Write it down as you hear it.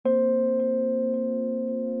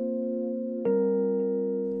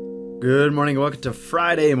Good morning and welcome to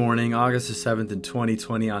Friday morning, August the 7th in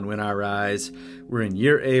 2020 on When I Rise. We're in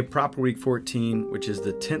Year A, proper week 14, which is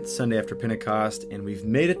the 10th Sunday after Pentecost, and we've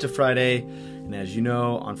made it to Friday. And as you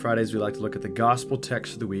know, on Fridays we like to look at the gospel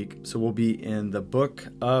text of the week. So we'll be in the book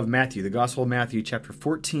of Matthew, the Gospel of Matthew, chapter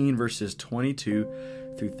 14, verses 22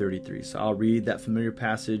 through 33. So I'll read that familiar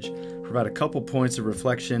passage, provide a couple points of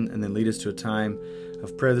reflection, and then lead us to a time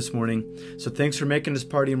of prayer this morning. So thanks for making this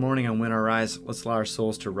part of your morning on When I Rise. Let's allow our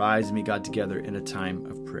souls to rise and meet God together in a time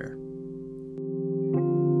of prayer.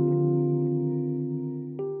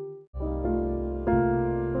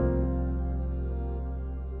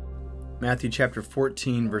 Matthew chapter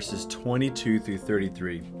 14, verses 22 through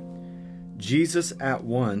 33. Jesus at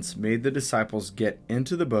once made the disciples get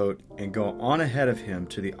into the boat and go on ahead of him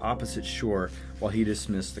to the opposite shore while he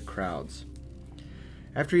dismissed the crowds.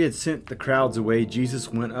 After he had sent the crowds away,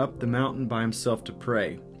 Jesus went up the mountain by himself to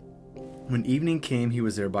pray. When evening came, he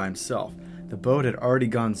was there by himself. The boat had already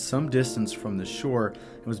gone some distance from the shore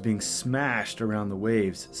and was being smashed around the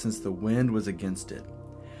waves, since the wind was against it.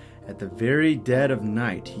 At the very dead of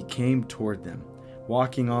night, he came toward them,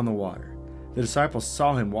 walking on the water. The disciples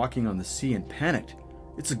saw him walking on the sea and panicked.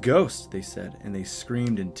 "It's a ghost," they said, and they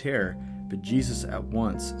screamed in terror. But Jesus at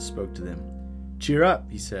once spoke to them. "Cheer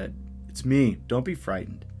up," he said. "It's me. Don't be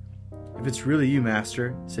frightened." "If it's really you,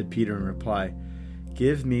 Master," said Peter in reply,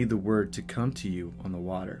 "give me the word to come to you on the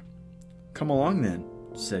water." "Come along then,"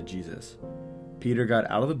 said Jesus. Peter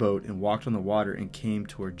got out of the boat and walked on the water and came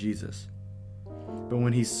toward Jesus. But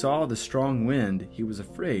when he saw the strong wind, he was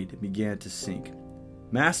afraid and began to sink.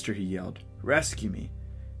 "Master," he yelled, "rescue me."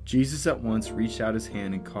 Jesus at once reached out his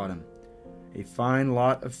hand and caught him. "A fine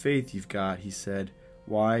lot of faith you've got," he said.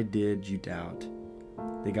 "Why did you doubt?"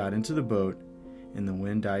 They got into the boat, and the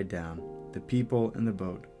wind died down. The people in the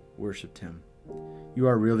boat worshipped him. "You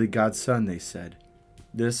are really God's Son," they said.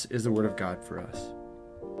 This is the word of God for us.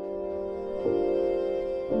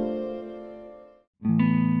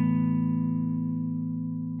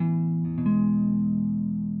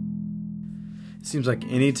 It seems like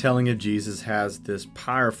any telling of Jesus has this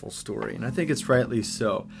powerful story, and I think it's rightly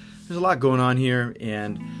so. There's a lot going on here,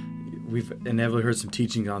 and we've inevitably heard some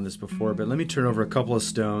teaching on this before, but let me turn over a couple of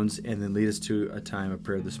stones and then lead us to a time of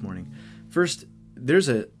prayer this morning. First, there's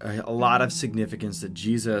a lot of significance that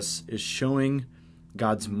Jesus is showing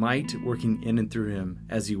God's might working in and through him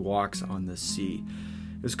as he walks on the sea.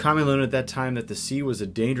 It was commonly known at that time that the sea was a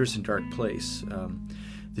dangerous and dark place.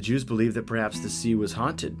 The Jews believed that perhaps the sea was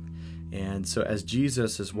haunted. And so as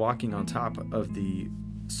Jesus is walking on top of the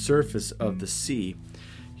surface of the sea,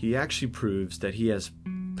 he actually proves that he has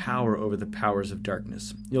power over the powers of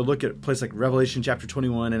darkness. You'll look at a place like Revelation chapter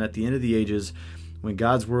 21, and at the end of the ages, when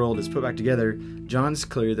God's world is put back together, John's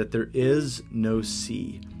clear that there is no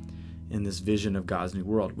sea in this vision of God's new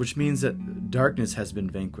world, which means that darkness has been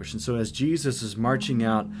vanquished. And so as Jesus is marching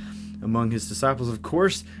out among his disciples, of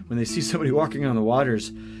course, when they see somebody walking on the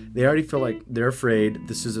waters, they already feel like they're afraid.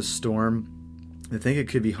 This is a storm. They think it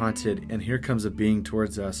could be haunted, and here comes a being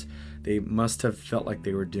towards us. They must have felt like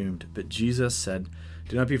they were doomed. But Jesus said,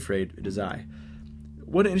 "Do not be afraid, it is I."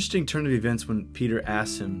 What an interesting turn of events when Peter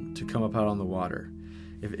asks him to come up out on the water,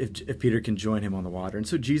 if Peter can join him on the water. And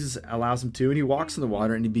so Jesus allows him to, and he walks on the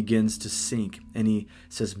water, and he begins to sink. And he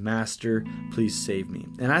says, "Master, please save me."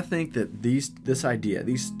 And I think that these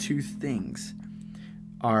two things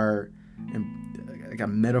are like a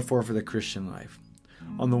metaphor for the Christian life.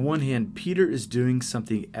 On the one hand, Peter is doing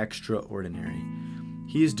something extraordinary.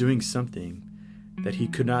 He is doing something that he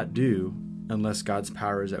could not do unless God's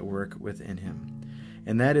power is at work within him.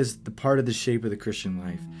 And that is the part of the shape of the Christian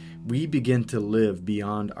life. We begin to live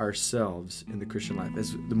beyond ourselves in the Christian life.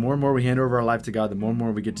 As the more and more we hand over our life to God, the more and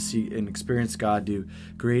more we get to see and experience God do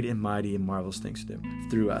great and mighty and marvelous things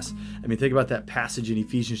through us. I mean, think about that passage in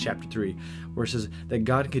Ephesians chapter 3, where it says that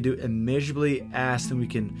God can do immeasurably ask than we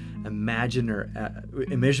can imagine, or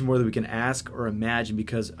imagine more than we can ask or imagine,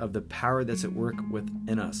 because of the power that's at work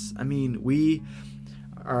within us. I mean, we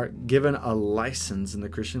are given a license in the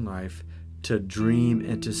Christian life to dream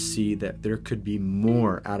and to see that there could be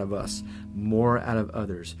more out of us, more out of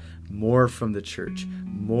others, more from the church,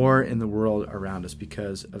 more in the world around us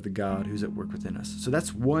because of the God who's at work within us. So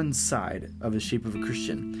that's one side of the shape of a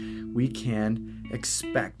Christian. We can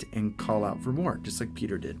expect and call out for more, just like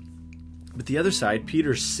Peter did. But the other side,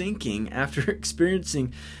 Peter sinking after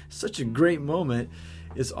experiencing such a great moment,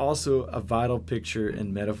 is also a vital picture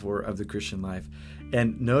and metaphor of the Christian life.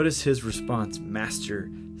 And notice his response, "Master,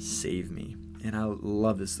 save me." And I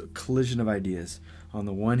love this collision of ideas. On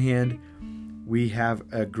the one hand, we have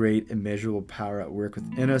a great immeasurable power at work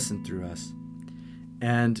within us and through us.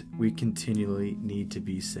 And we continually need to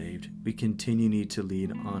be saved. We continue need to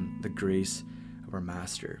lean on the grace of our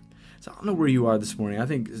Master. So I don't know where you are this morning. I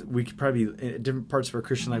think we could probably, in different parts of our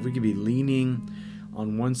Christian life, we could be leaning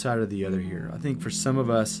on one side or the other here. I think for some of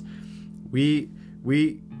us, we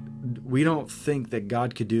don't think that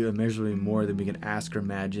God could do immeasurably more than we can ask or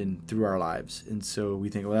imagine through our lives. And so we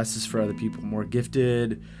think, well, that's just for other people, more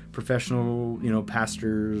gifted, professional,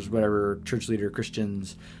 pastors, whatever, church leader,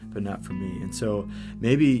 Christians, but not for me. And so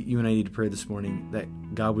maybe you and I need to pray this morning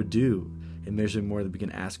that God would do immeasurably more than we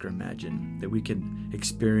can ask or imagine, that we can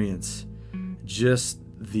experience just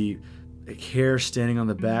the hair standing on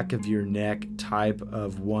the back of your neck type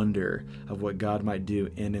of wonder of what God might do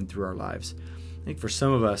in and through our lives. I think for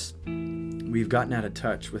some of us, we've gotten out of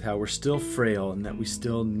touch with how we're still frail and that we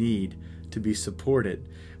still need to be supported.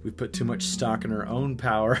 We've put too much stock in our own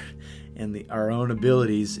power and our own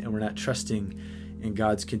abilities, and we're not trusting in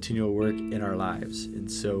God's continual work in our lives.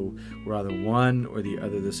 And so we're either one or the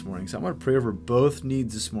other this morning. So I want to pray over both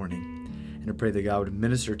needs this morning, and I pray that God would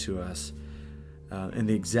minister to us in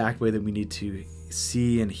the exact way that we need to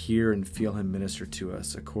see and hear and feel Him minister to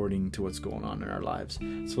us according to what's going on in our lives.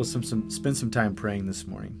 So we'll spend some time praying this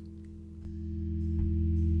morning.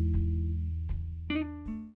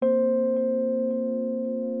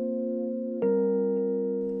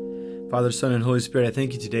 Father, Son, and Holy Spirit, I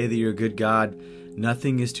thank you today that you're a good God.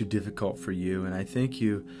 Nothing is too difficult for you. And I thank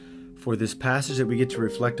you for this passage that we get to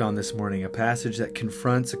reflect on this morning, a passage that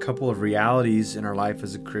confronts a couple of realities in our life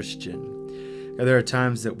as a Christian. There are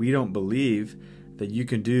times that we don't believe that you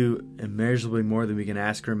can do immeasurably more than we can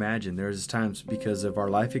ask or imagine. There's times because of our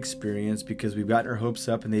life experience, because we've gotten our hopes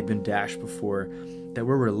up and they've been dashed before, that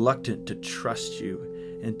we're reluctant to trust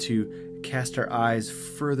you and to cast our eyes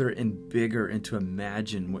further and bigger and to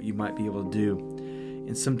imagine what you might be able to do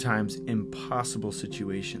in sometimes impossible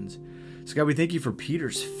situations. So God, we thank you for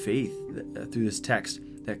Peter's faith through this text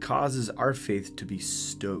that causes our faith to be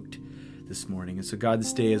stoked this morning. And so God,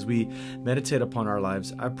 this day as we meditate upon our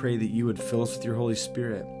lives, I pray that you would fill us with your Holy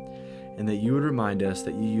Spirit and that you would remind us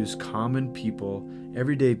that you use common people,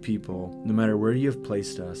 everyday people, no matter where you have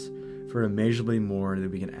placed us, for immeasurably more than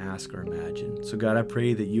we can ask or imagine. So God, I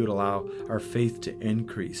pray that you would allow our faith to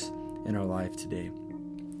increase in our life today.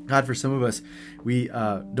 God, for some of us, we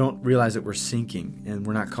don't realize that we're sinking and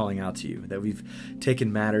we're not calling out to you, that we've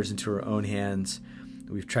taken matters into our own hands.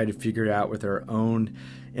 We've tried to figure it out with our own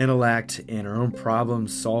intellect and our own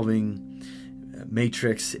problem-solving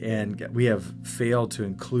matrix, and we have failed to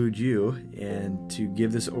include you and to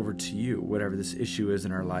give this over to you, whatever this issue is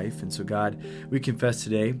in our life. And so, God, we confess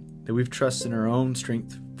today that we've trusted in our own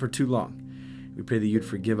strength for too long. We pray that you'd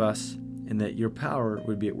forgive us and that your power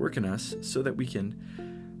would be at work in us so that we can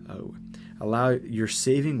allow your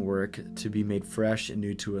saving work to be made fresh and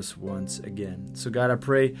new to us once again. So God, I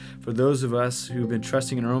pray for those of us who've been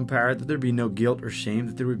trusting in our own power that there be no guilt or shame,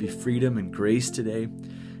 that there would be freedom and grace today.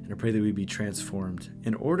 And I pray that we'd be transformed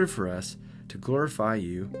in order for us to glorify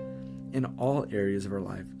you in all areas of our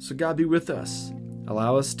life. So God, be with us.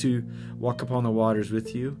 Allow us to walk upon the waters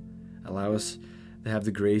with you. Allow us to have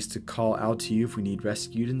the grace to call out to you if we need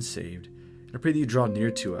rescued and saved. I pray that you draw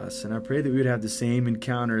near to us, and I pray that we would have the same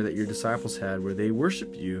encounter that your disciples had where they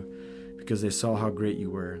worshiped you because they saw how great you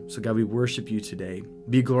were. So God, we worship you today.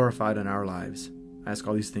 Be glorified in our lives. I ask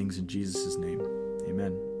all these things in Jesus' name.